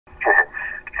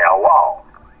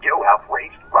have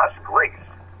reached Russ Gries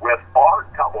with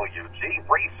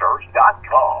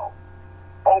RWGresearch.com.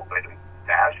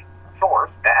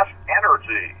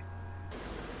 Open-source-energy.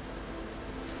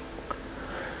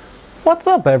 What's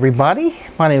up, everybody?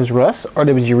 My name is Russ.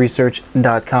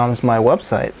 RWGresearch.com is my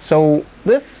website. So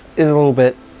this is a little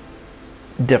bit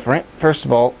different. First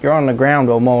of all, you're on the ground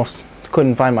almost.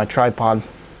 Couldn't find my tripod.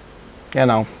 You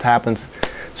know, it happens.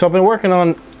 So I've been working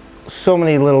on so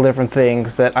many little different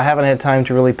things that I haven't had time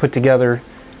to really put together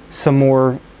some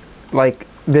more like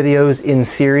videos in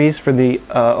series for the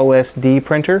OSD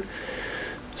printer.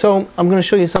 So I'm going to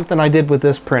show you something I did with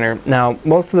this printer. Now,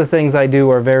 most of the things I do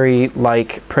are very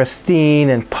like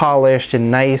pristine and polished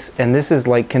and nice, and this is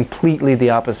like completely the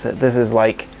opposite. This is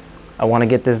like, I want to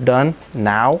get this done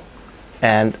now,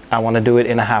 and I want to do it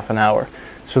in a half an hour.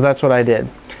 So that's what I did.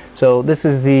 So this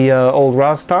is the old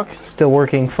Rostock, still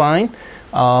working fine.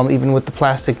 Even with the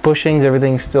plastic bushings,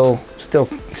 everything's still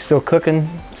cooking.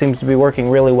 Seems to be working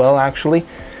really well, actually.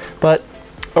 But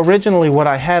originally what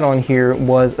I had on here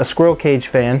was a squirrel cage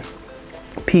fan,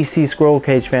 PC squirrel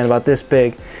cage fan about this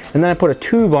big, and then I put a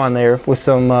tube on there with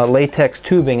some latex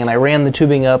tubing, and I ran the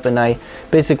tubing up and I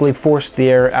basically forced the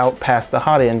air out past the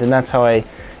hot end, and that's how I,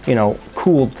 you know,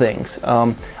 cooled things.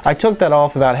 I took that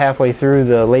off about halfway through.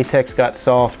 The latex got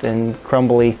soft and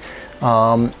crumbly,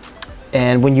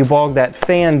 and when you bog that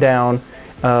fan down,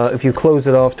 if you close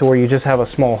it off to where you just have a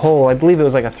small hole, I believe it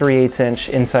was like a 3/8 inch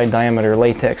inside diameter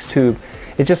latex tube,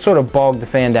 it just sort of bogged the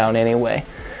fan down anyway.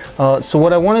 So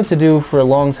what I wanted to do for a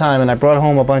long time, and I brought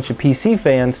home a bunch of PC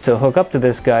fans to hook up to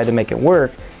this guy to make it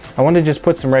work, I wanted to just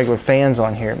put some regular fans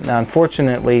on here. Now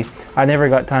unfortunately, I never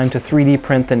got time to 3D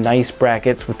print the nice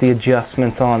brackets with the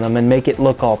adjustments on them and make it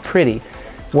look all pretty.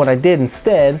 What I did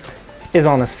instead is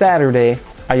on a Saturday,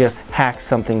 I just hacked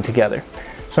something together.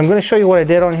 So I'm going to show you what I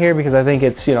did on here because I think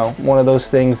it's, you know, one of those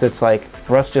things that's like,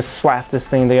 Russ just slapped this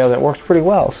thing together. It works pretty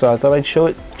well, so I thought I'd show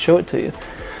it to you.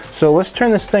 So let's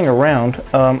turn this thing around.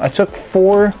 I took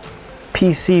 4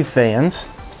 PC fans.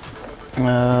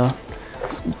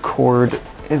 This cord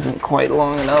isn't quite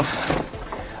long enough.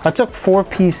 I took 4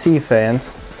 PC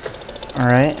fans, all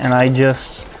right, and I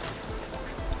just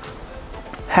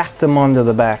hacked them onto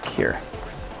the back here.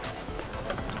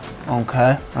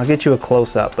 Okay, I'll get you a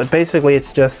close-up, but basically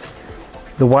it's just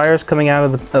the wires coming out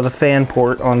of the fan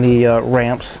port on the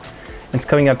ramps. It's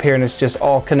coming up here, and it's just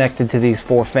all connected to these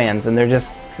 4 fans, and they're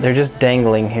just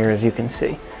dangling here, as you can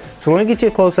see. So let me get you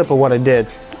a close-up of what I did.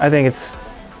 I think it's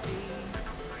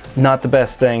not the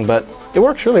best thing, but it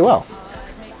works really well.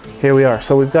 Here we are.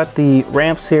 So we've got the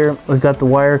ramps here. We've got the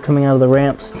wire coming out of the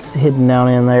ramps. It's hidden down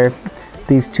in there.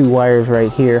 These 2 wires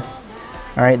right here.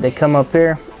 All right, they come up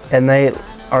here, and they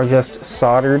are just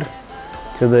soldered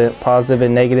to the positive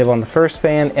and negative on the first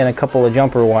fan, and a couple of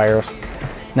jumper wires.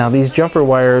 Now these jumper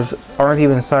wires aren't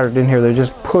even soldered in here, they're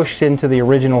just pushed into the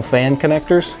original fan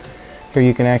connectors. Here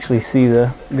you can actually see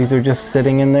these are just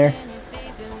sitting in there.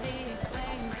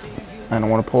 I don't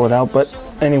want to pull it out, but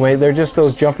anyway, they're just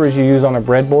those jumpers you use on a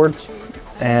breadboard.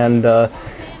 And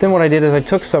then what I did is I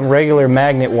took some regular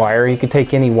magnet wire. You could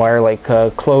take any wire, like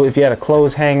if you had a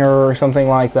clothes hanger or something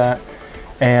like that.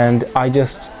 And I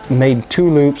just made 2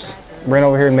 loops, ran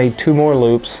over here and made 2 more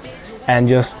loops, and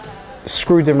just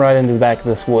screwed them right into the back of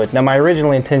this wood. Now my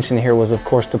original intention here was of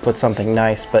course to put something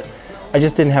nice, but I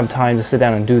just didn't have time to sit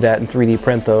down and do that and 3D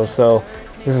print those, so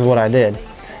this is what I did.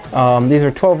 These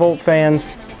are 12-volt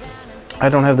fans. I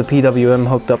don't have the PWM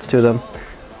hooked up to them.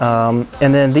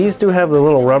 And then these do have the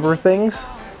little rubber things,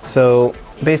 so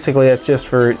basically that's just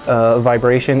for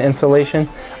vibration insulation.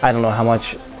 I don't know how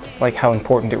much, like how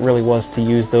important it really was to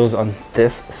use those on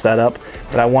this setup,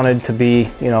 but I wanted to be,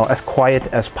 you know, as quiet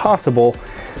as possible,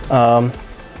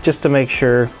 just to make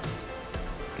sure,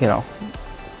 you know,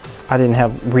 I didn't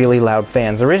have really loud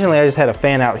fans. Originally I just had a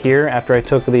fan out here after I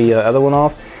took the other one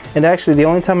off, and actually the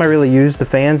only time I really used the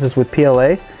fans is with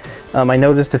PLA. I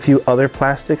noticed a few other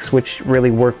plastics which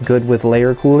really work good with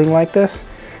layer cooling like this,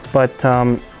 but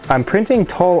I'm printing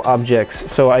tall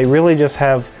objects, so I really just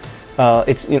have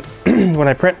you know, when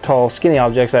I print tall skinny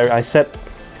objects, I set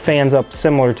fans up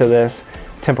similar to this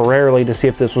temporarily to see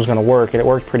if this was going to work, and it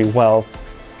worked pretty well.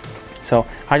 So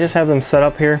I just have them set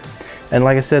up here, and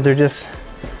like I said, they're just,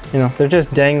 you know, they're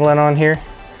just dangling on here.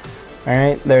 All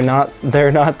right, they're not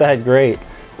that great,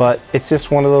 but it's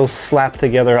just one of those slapped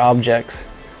together objects.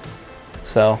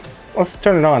 So let's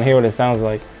turn it on, hear what it sounds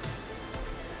like.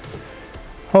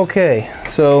 Okay,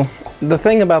 so the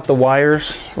thing about the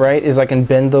wires, right, is I can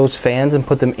bend those fans and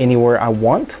put them anywhere I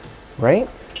want, right?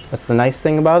 That's the nice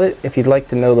thing about it. If you'd like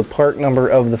to know the part number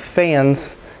of the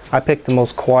fans, I picked the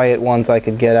most quiet ones I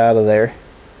could get out of there.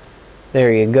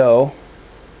 There you go.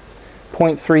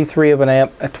 0.33 of an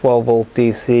amp at 12 volt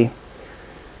DC.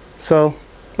 So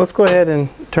let's go ahead and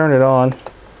turn it on.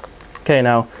 Okay,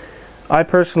 now I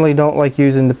personally don't like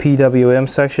using the PWM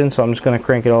section, so I'm just going to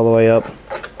crank it all the way up.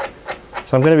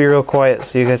 So I'm going to be real quiet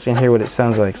so you guys can hear what it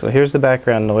sounds like. So here's the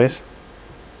background noise.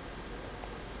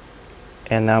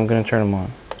 And now I'm going to turn them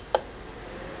on.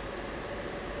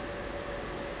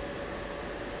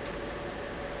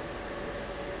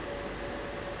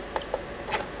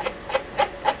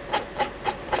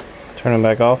 Turn them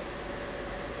back off.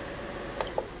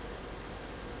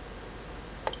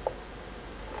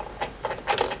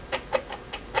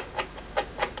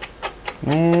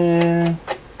 And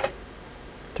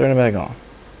turn it back on.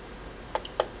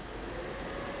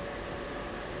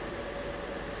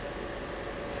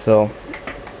 So,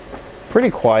 pretty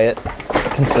quiet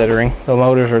considering. The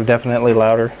motors are definitely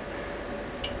louder.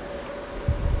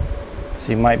 So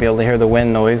you might be able to hear the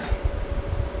wind noise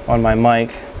on my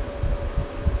mic.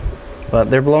 But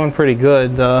they're blowing pretty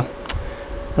good. I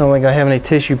don't think I have any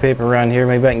tissue paper around here.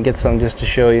 Maybe I can get some just to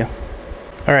show you.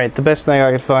 Alright, the best thing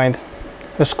I could find,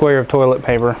 a square of toilet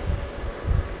paper.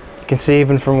 You can see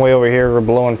even from way over here, we're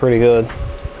blowing pretty good.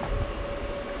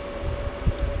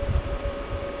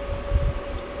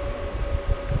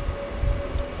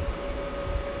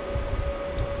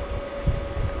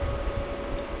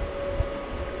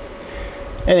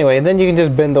 Anyway, then you can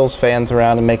just bend those fans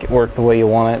around and make it work the way you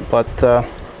want it. But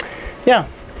yeah,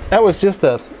 that was just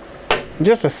a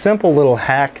simple little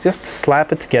hack, just to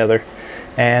slap it together.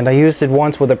 And I used it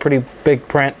once with a pretty big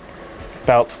print,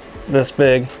 about this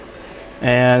big,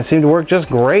 and it seemed to work just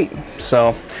great.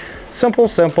 So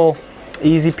simple,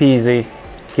 easy peasy,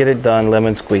 get it done,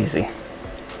 lemon squeezy.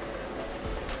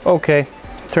 Okay,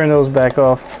 turn those back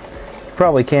off. You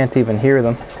probably can't even hear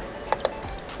them.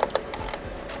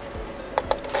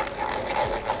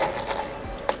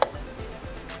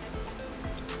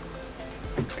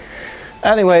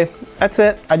 Anyway, that's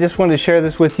it. I just wanted to share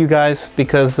this with you guys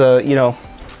because, you know,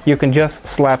 you can just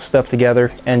slap stuff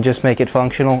together and just make it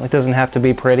functional. It doesn't have to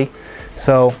be pretty.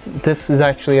 So this is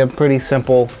actually a pretty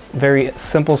simple, very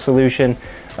simple solution.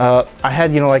 I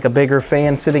had, you know, like a bigger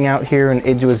fan sitting out here, and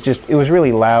it was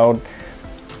really loud.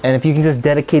 And if you can just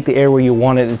dedicate the air where you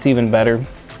want it, it's even better.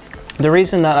 The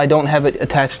reason that I don't have it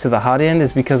attached to the hot end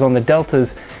is because on the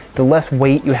Deltas, the less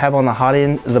weight you have on the hot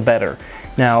end, the better.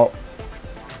 Now,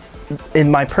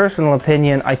 in my personal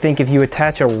opinion, I think if you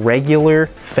attach a regular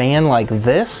fan like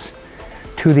this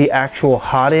to the actual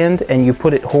hot end and you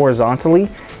put it horizontally,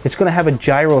 it's going to have a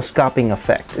gyroscoping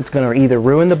effect. It's going to either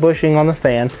ruin the bushing on the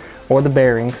fan or the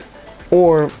bearings,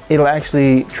 or it'll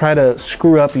actually try to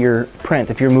screw up your print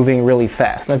if you're moving really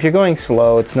fast. Now if you're going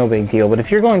slow, it's no big deal, but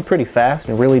if you're going pretty fast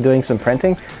and really doing some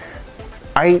printing,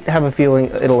 I have a feeling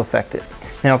it'll affect it.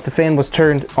 Now if the fan was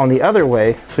turned on the other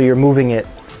way, so you're moving it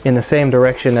in the same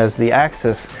direction as the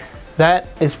axis, that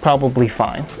is probably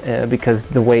fine because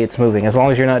the way it's moving, as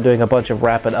long as you're not doing a bunch of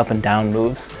rapid up and down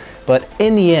moves. But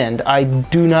in the end, I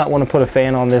do not want to put a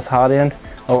fan on this hot end,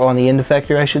 or on the end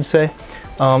effector I should say.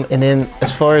 And then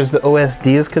as far as the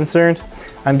OSD is concerned,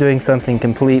 I'm doing something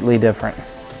completely different.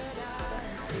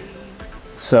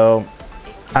 So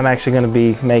I'm actually going to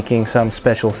be making some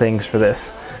special things for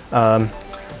this.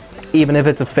 Even if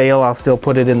it's a fail, I'll still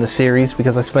put it in the series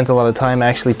because I spent a lot of time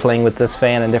actually playing with this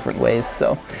fan in different ways.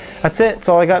 So that's it. That's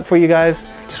all I got for you guys.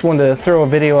 Just wanted to throw a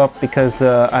video up because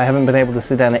I haven't been able to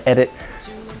sit down and edit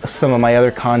some of my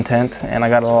other content, and I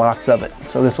got lots of it.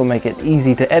 So this will make it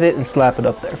easy to edit and slap it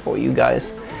up there for you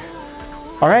guys.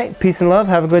 Alright, peace and love.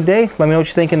 Have a good day. Let me know what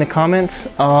you think in the comments.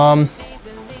 I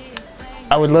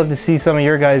would love to see some of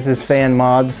your guys' fan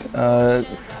mods.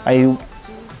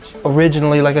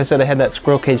 Originally, like I said, I had that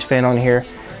squirrel cage fan on here,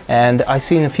 and I've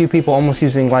seen a few people almost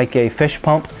using like a fish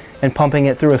pump and pumping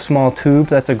it through a small tube.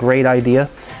 That's a great idea.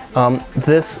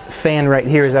 This fan right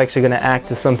here is actually going to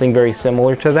act as something very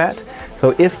similar to that.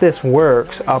 So if this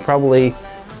works, I'll probably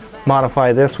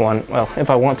modify this one. Well, if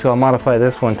I want to, I'll modify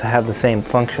this one to have the same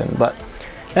function. But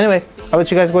anyway, I'll let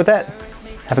you guys go with that.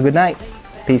 Have a good night.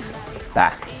 Peace.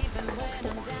 Bye.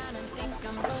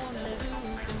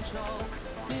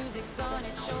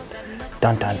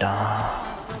 Dun dun dun.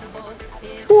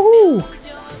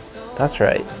 Woohoo! That's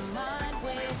right.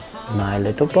 My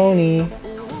Little Pony.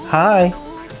 Hi.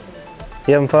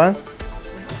 You having fun?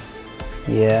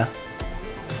 Yeah.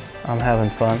 I'm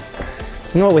having fun.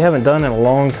 You know what we haven't done in a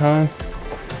long time?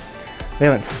 We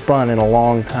haven't spun in a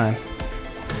long time.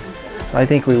 So I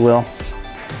think we will.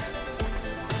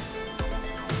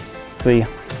 See ya.